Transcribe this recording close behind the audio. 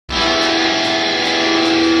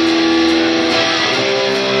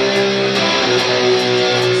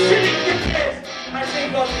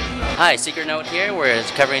Hi, Secret Note here. We're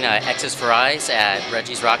covering X's for Eyes at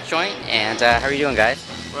Reggie's Rock Joint, and how are you doing, guys?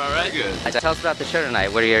 We're all right. Good. Tell us about the show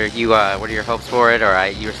tonight. What are your hopes for it? Or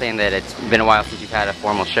you were saying that it's been a while since you've had a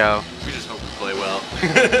formal show. We just hope we play well.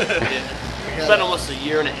 Yeah. It's been almost a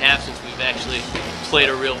year and a half since we've actually played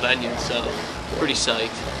a real venue, so pretty psyched.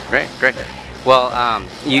 Great, great. Well,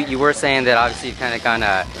 you were saying that obviously you've kind of gone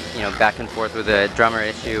back and forth with the drummer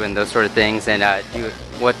issue and those sort of things, and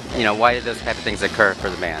why did those type of things occur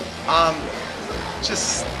for the band?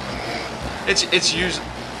 It's usually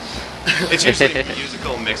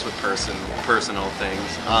musical mixed with personal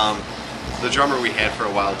things. The drummer we had for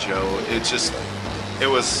a while, Joe, it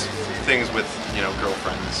was things with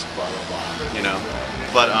girlfriends, blah blah blah,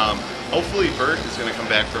 But hopefully Bert is going to come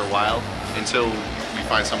back for a while until we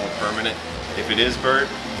find someone permanent. If it is Bert,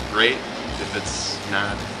 great. If it's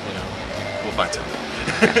not, we'll find something.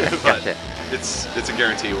 But Gotcha. it's a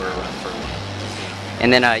guarantee we're around for a while.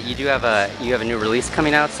 And then you have a new release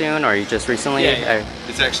coming out soon, or you just recently? Yeah.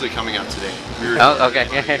 It's actually coming out today. Oh, okay.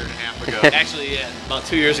 About a year and a half ago. Actually, yeah, about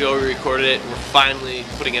 2 years ago we recorded it. We're finally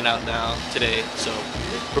putting it out now today, so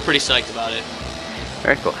we're pretty psyched about it.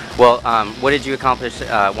 Very cool. Well, what did you want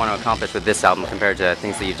to accomplish with this album compared to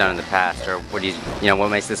things that you've done in the past, or what what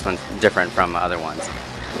makes this one different from other ones?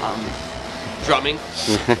 Drumming.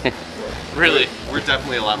 Really. We're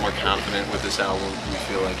definitely a lot more confident with this album. We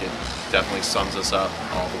feel like it definitely sums us up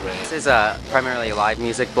all the way. This is primarily a live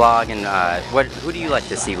music blog, and who do you like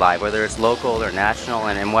to see live, whether it's local or national,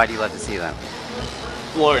 and why do you love to see them?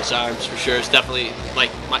 Lawrence Arms, for sure. It's definitely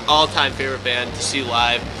like my all-time favorite band to see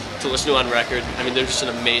live, to listen to on record. I mean, they're just an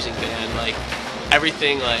amazing band. Like,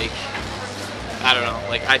 everything, like, I don't know,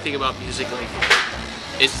 like, I think about music, like,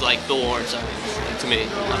 it's like the Lawrence Arms, like, to me.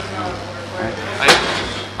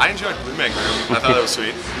 I enjoyed Blue Man Group. I thought that was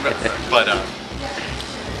sweet. But,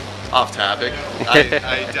 off topic,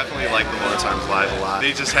 I definitely like the Lawrence Arms live a lot.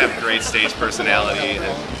 They just have great stage personality, and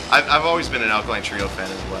I've always been an Alkaline Trio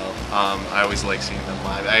fan as well. I always like seeing them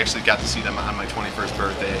live. I actually got to see them on my 21st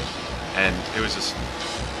birthday, and it was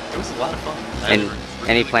a lot of fun. And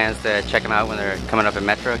any plans to check them out when they're coming up at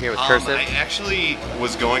Metro here with Cursive? I actually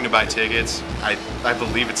was going to buy tickets. I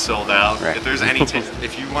believe it's sold out. Right. If there's any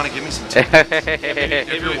if you want to give me some tickets,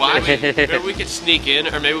 if you're watching, Maybe we could sneak in,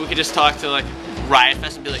 or maybe we could just talk to, like, Riot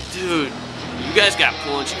Fest and be like, dude, you guys got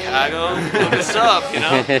pool in Chicago? Look us up, So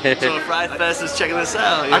if Riot Fest is checking this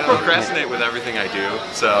out, I procrastinate with everything I do,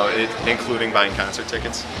 so including buying concert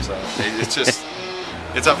tickets. So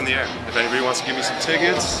it's up in the air. If anybody wants to give me some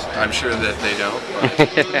tickets, I'm sure that they don't, but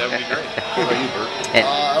that would be great. How about you, Bert?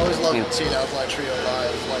 I always loved seeing Alkaline Trio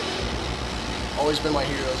live. Like, always been my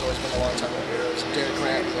heroes. Always been a long time my heroes. Derek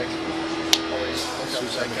Grant, like, always looked up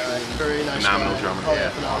to that guy. Very nice Phenomenal guy. drummer. Oh,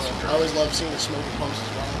 Yeah, phenomenal. awesome drummer. I always loved seeing the Smoking Post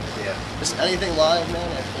as well. Yeah. Just anything live,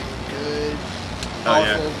 man. I think good. Oh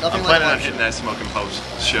yeah. Nothing I'm planning like on hitting that Smoking Post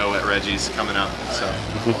show at Reggie's coming up. So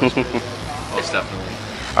most definitely.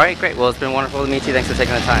 All right, great. Well, it's been wonderful to meet you. Thanks for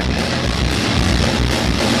taking the time.